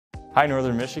Hi,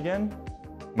 Northern Michigan.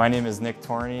 My name is Nick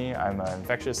Torney. I'm an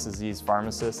infectious disease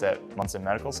pharmacist at Munson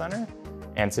Medical Center.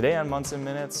 And today on Munson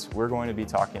Minutes, we're going to be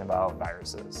talking about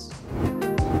viruses.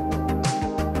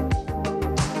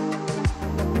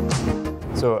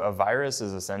 So a virus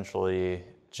is essentially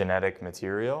genetic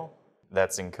material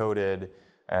that's encoded,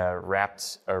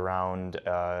 wrapped around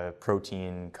a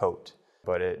protein coat.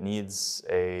 But it needs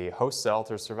a host cell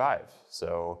to survive.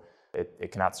 So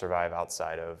it cannot survive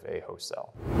outside of a host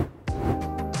cell.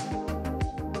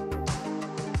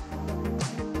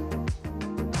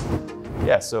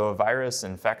 Yeah, so a virus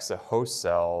infects a host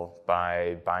cell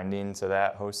by binding to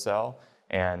that host cell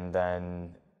and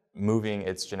then moving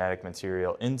its genetic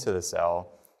material into the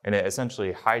cell, and it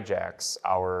essentially hijacks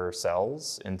our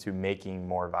cells into making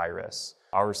more virus.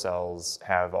 Our cells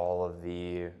have all of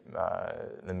the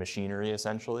machinery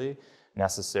essentially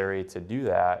necessary to do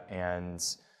that, and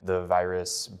the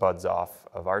virus buds off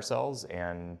of our cells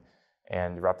and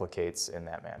replicates in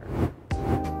that manner.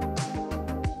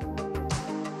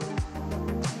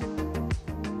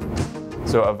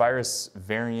 So a virus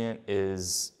variant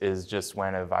is just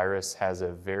when a virus has a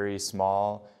very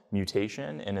small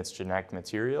mutation in its genetic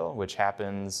material, which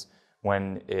happens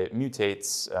when it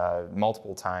mutates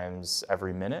multiple times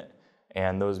every minute,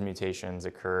 and those mutations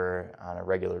occur on a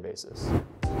regular basis.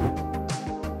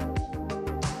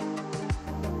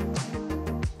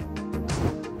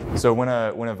 So when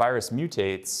a virus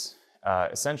mutates,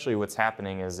 essentially what's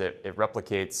happening is it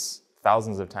replicates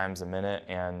thousands of times a minute,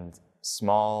 and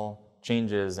small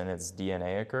changes in its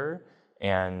DNA occur,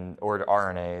 or to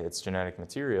RNA, its genetic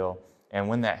material. And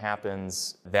when that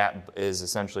happens, that is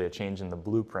essentially a change in the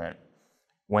blueprint.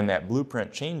 When that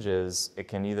blueprint changes, it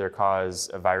can either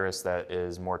cause a virus that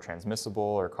is more transmissible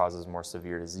or causes more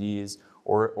severe disease,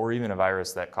 or even a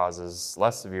virus that causes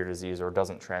less severe disease or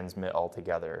doesn't transmit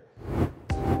altogether.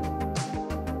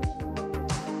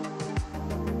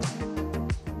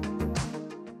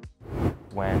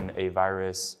 When a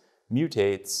virus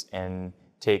mutates and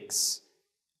takes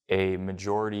a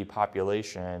majority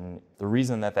population, the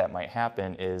reason that might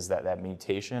happen is that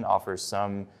mutation offers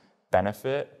some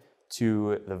benefit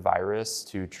to the virus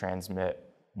to transmit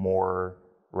more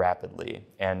rapidly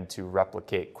and to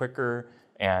replicate quicker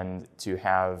and to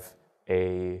have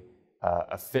a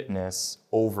fitness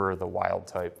over the wild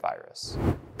type virus.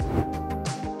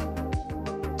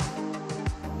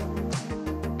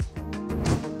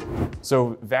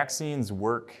 So vaccines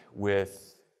work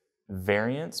with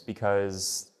variants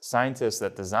because scientists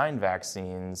that design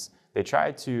vaccines, they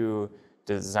try to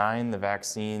design the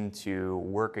vaccine to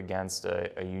work against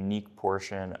a unique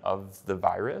portion of the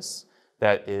virus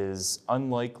that is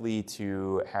unlikely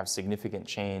to have significant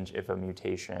change if a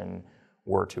mutation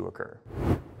were to occur.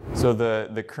 So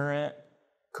the current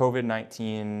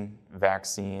COVID-19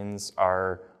 vaccines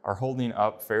are holding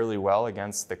up fairly well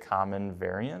against the common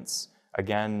variants.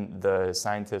 Again, the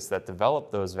scientists that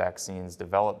developed those vaccines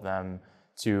developed them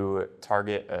to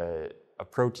target a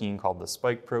protein called the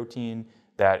spike protein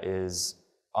that is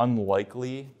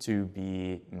unlikely to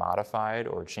be modified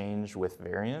or changed with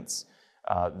variants.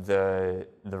 The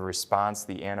response,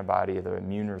 the antibody, the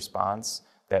immune response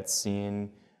that's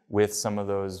seen with some of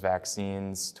those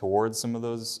vaccines towards some of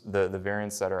the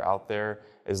variants that are out there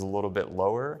is a little bit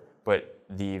lower, but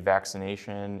the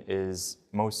vaccination is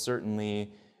most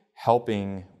certainly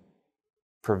helping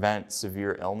prevent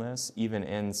severe illness, even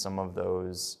in some of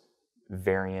those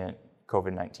variant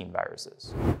COVID-19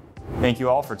 viruses. Thank you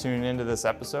all for tuning into this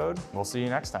episode. We'll see you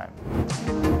next time.